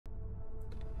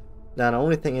Now the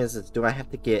only thing is do I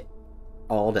have to get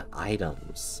all the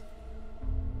items?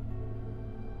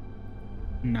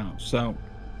 No, so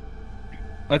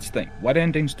let's think. What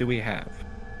endings do we have?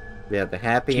 We have the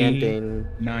happy Key, ending.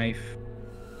 knife.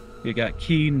 We got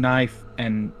key, knife,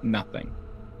 and nothing.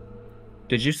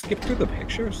 Did you skip through the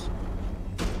pictures?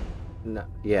 No,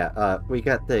 yeah, we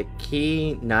got the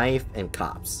key, knife, and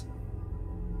cops.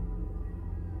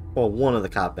 Well, one of the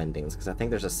cop endings, because I think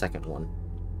there's a second one.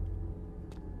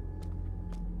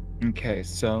 Okay,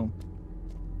 so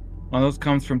one of those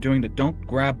comes from doing the don't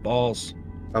grab balls.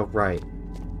 Oh, right.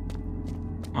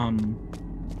 I'm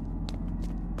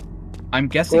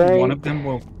guessing one of them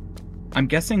will. I'm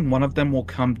guessing one of them will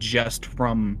come just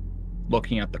from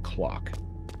looking at the clock.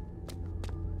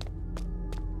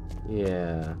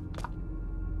 Yeah.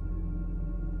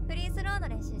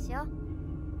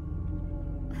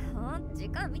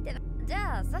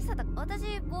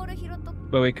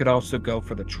 But we could also go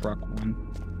for the truck one.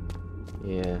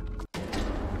 Yeah.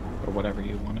 Or whatever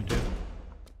you want to do.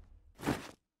 I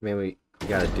mean, we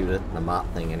gotta do the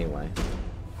mop thing anyway.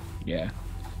 Yeah.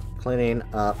 Cleaning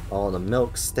up all the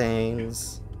milk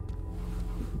stains.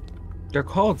 They're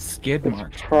called skid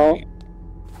marks.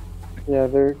 Yeah,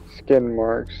 they're skid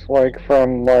marks. Like,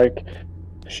 from, like...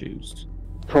 shoes.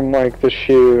 From, like, the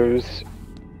shoes.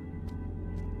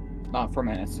 Not from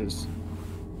asses.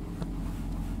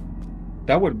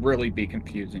 That would really be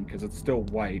confusing, because it's still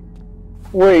white.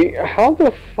 Wait, how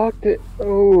the fuck did...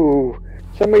 Oh...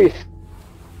 Somebody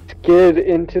skid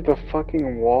into the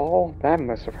fucking wall? That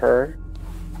must have hurt.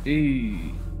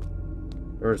 Eee.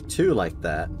 There's two like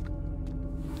that.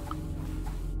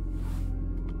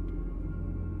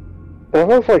 There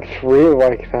was like three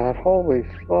like that. Holy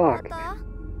fuck.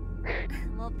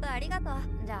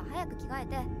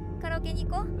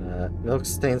 Milk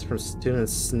stains from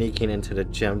students sneaking into the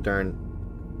gym during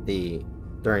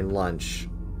lunch.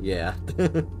 Yeah.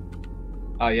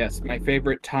 Yes, my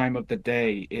favorite time of the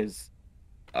day is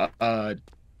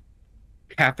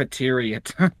cafeteria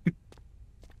time.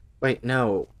 Wait,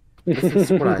 no. This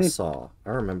is what I saw. I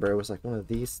remember it was like one of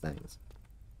these things.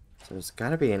 So there's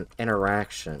gotta be an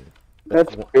interaction.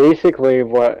 That's basically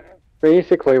what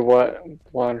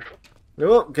lunch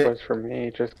was for me,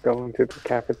 just going to the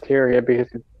cafeteria because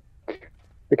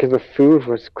the food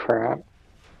was crap.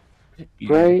 Yeah.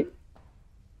 Right?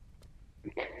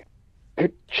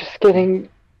 It's just getting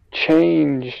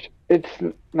changed. It's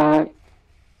not...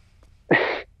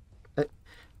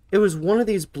 It was one of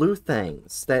these blue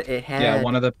things that it had... Yeah,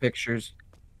 one of the pictures.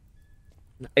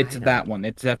 It's that one.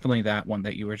 It's definitely that one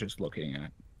that you were just looking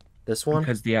at. This one?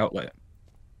 Because the outlet.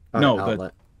 Oh, no,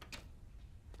 outlet.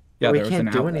 Yeah, we can't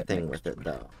do anything with it,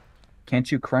 though. Can't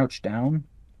you crouch down?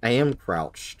 I am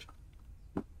crouched.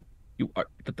 You are...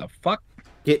 What the fuck?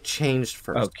 Get changed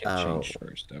first. Oh, get changed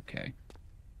first. Okay.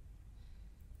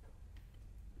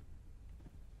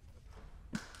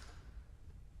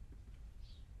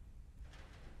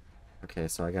 Okay,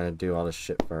 so I gotta do all this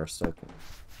shit first. Okay.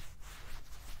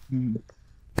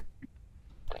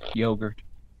 Yogurt.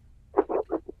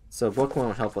 So book one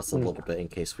will help us a little bit in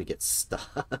case we get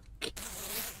stuck.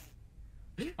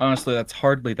 Honestly, that's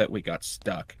hardly that we got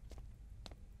stuck.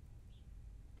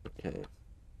 Okay.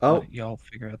 Oh, y'all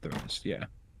figure out the rest. Yeah.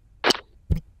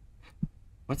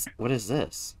 What is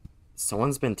this?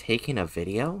 Someone's been taking a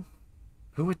video?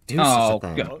 Who would do such a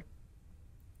thing? God.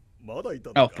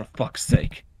 Oh, for fuck's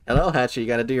sake. Hello, Hatchet. You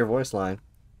gotta do your voice line.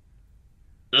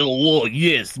 Oh,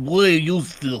 yes. Why are you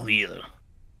still here?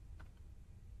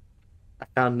 I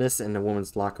found this in the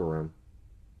woman's locker room.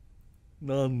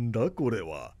 なんだこれ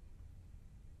は?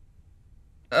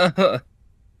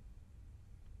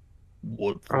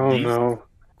 What's oh this? no.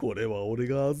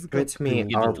 It's me.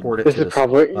 I'll report it this to is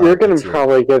probably you're gonna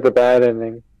probably get the bad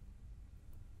ending.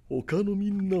 Sorry, I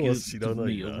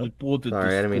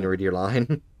didn't mean to read your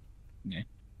line. Yeah.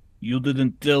 You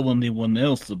didn't tell anyone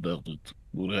else about it,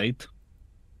 right? I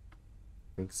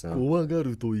think so. Don't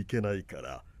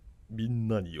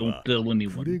tell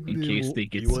anyone in case they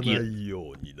get scared.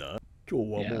 Yeah,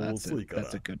 that's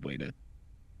a good way to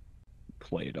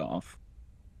play it off.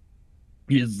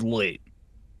 He's late.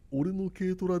 Oh,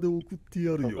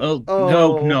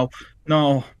 Oh.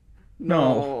 No.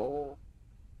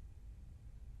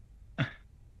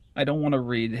 I don't want to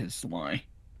read his line.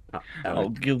 I'll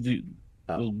give you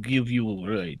a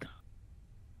ride.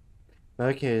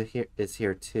 Okay, is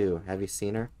here too. Have you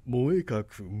seen her?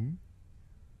 Moeka-kun?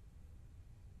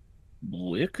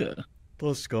 Moeka?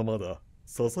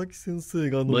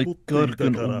 My car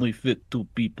can only fit 2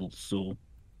 people, so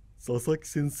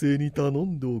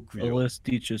I'll ask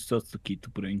teacher Sasaki to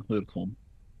bring her home.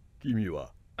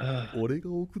 I'll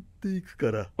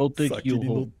take you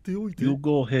home. You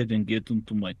go ahead and get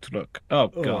into my truck. Oh,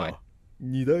 God.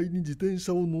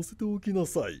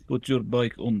 Put your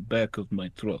bike on back of my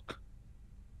truck.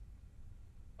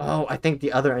 Oh, I think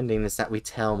the other ending is that we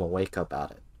tell Moeka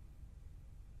about it.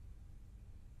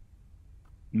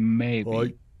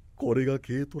 Maybe.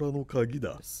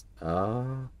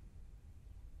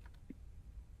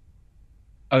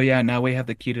 Oh yeah, now we have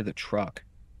the key to the truck.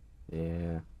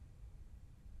 Yeah.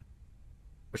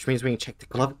 Which means we can check the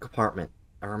glove compartment.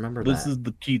 I remember This that. is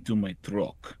the key to my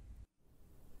truck.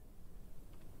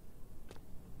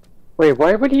 Wait,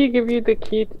 why would he give you the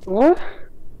key? What?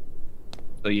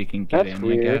 So you can get That's in,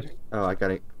 weird. I guess. Oh, I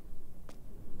got it.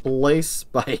 Place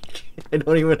bike. I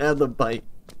don't even have the bike.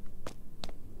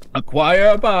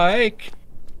 Acquire a bike!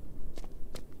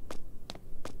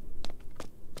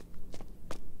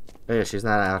 Oh yeah, she's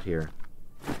not out here.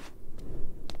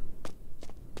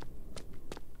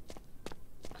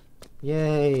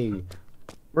 Yay!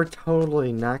 We're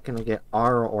totally not gonna get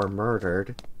R or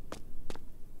murdered.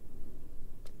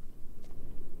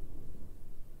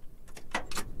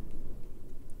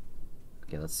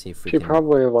 Okay, let's see if we She can...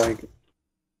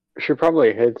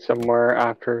 probably hid somewhere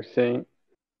after seeing...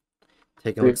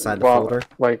 Take a look inside the folder?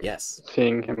 Like, yes.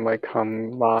 Seeing him, like,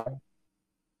 come by.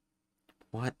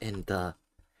 What in the...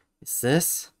 Is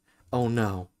this? Oh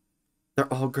no.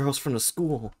 They're all girls from the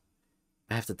school.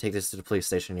 I have to take this to the police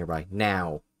station nearby.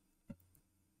 Now.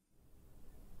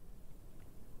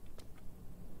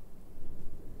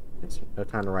 It's no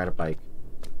time to ride a bike.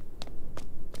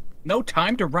 No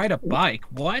time to ride a bike?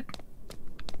 What?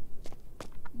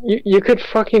 You could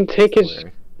fucking take his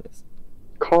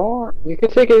car. You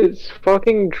could take his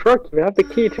fucking truck. You have the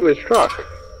key to his truck.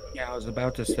 Yeah, I was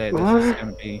about to say this is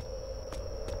gonna be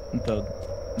the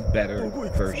better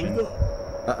version.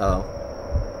 Uh-oh.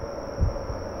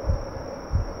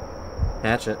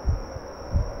 Hatchet.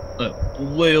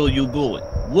 Where are you going?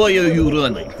 Why are you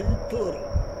running?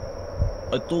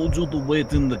 I told you to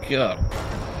wait in the car.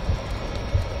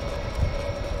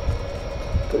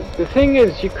 The thing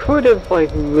is, you could have,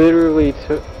 like, literally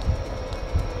took...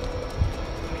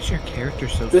 Why is your character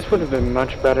so This would have been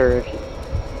much better if you...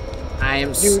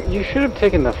 You should have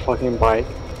taken the fucking bike.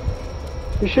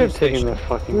 You should have taken the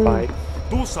fucking bike.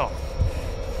 Do so.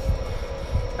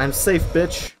 I'm safe,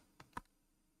 bitch.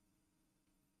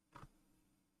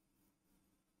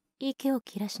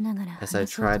 As I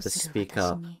tried to speak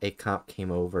up, a cop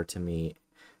came over to me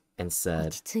and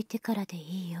said,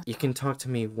 "You can talk to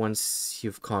me once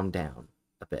you've calmed down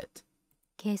a bit."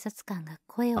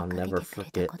 I'll never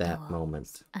forget that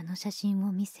moment.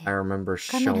 I remember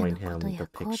showing him the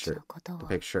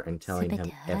picture and telling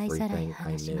him everything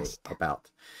I knew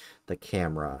about the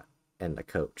camera and the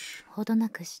coach.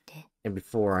 And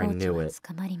before I knew it,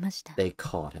 they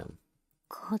caught him.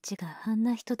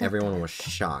 Everyone was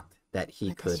shocked that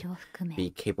he could be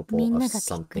capable of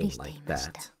something like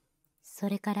that.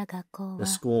 The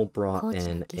school brought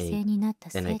in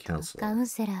a counselor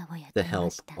to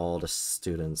help all the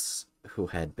students who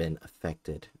had been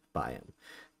affected by him.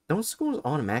 Don't schools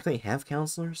automatically have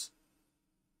counselors?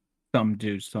 Some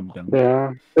do, some don't.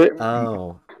 Yeah.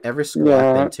 Oh, every school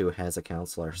I've been to has a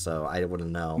counselor, so I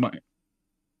wouldn't know.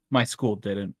 My school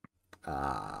didn't.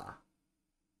 Ah.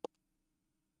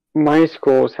 My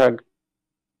schools had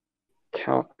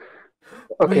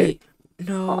Okay. Wait,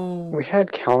 no. We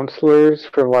had counselors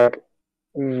for, like,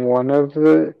 one of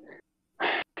the...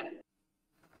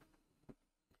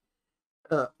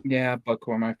 Yeah,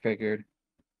 Buckhorn, I figured.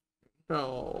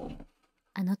 No.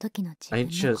 I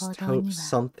just hope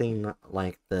something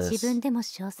like this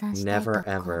never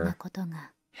ever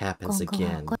happens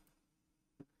again.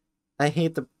 I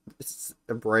hate to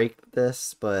break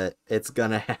this, but it's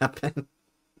gonna happen.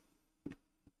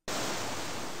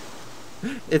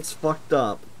 It's fucked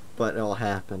up, but it'll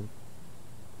happen.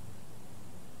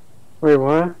 Wait,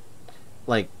 what?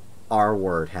 Like, R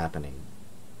word happening.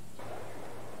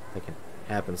 Like, it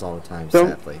happens all the time,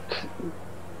 sadly.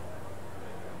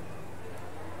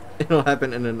 It'll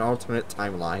happen in an alternate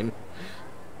timeline.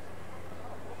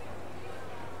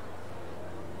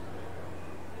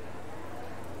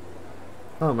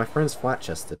 Oh, my friend's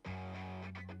flat-chested.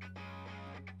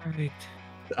 Right.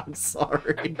 I'm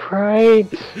sorry. Right.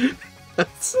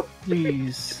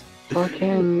 Please.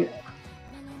 Fucking...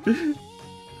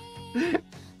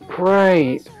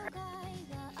 Right.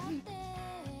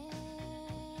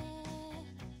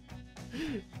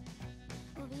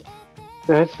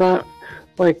 That's not...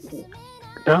 Like...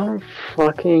 Don't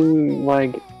fucking,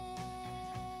 like...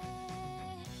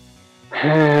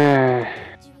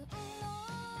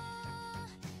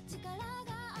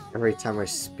 Every time I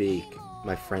speak,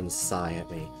 my friends sigh at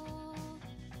me.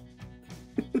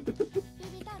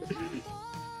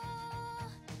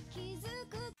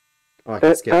 Oh,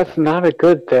 that's not a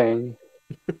good thing.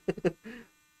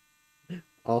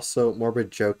 Also,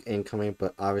 morbid joke incoming,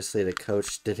 but obviously the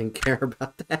coach didn't care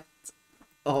about that.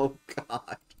 Oh,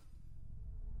 God.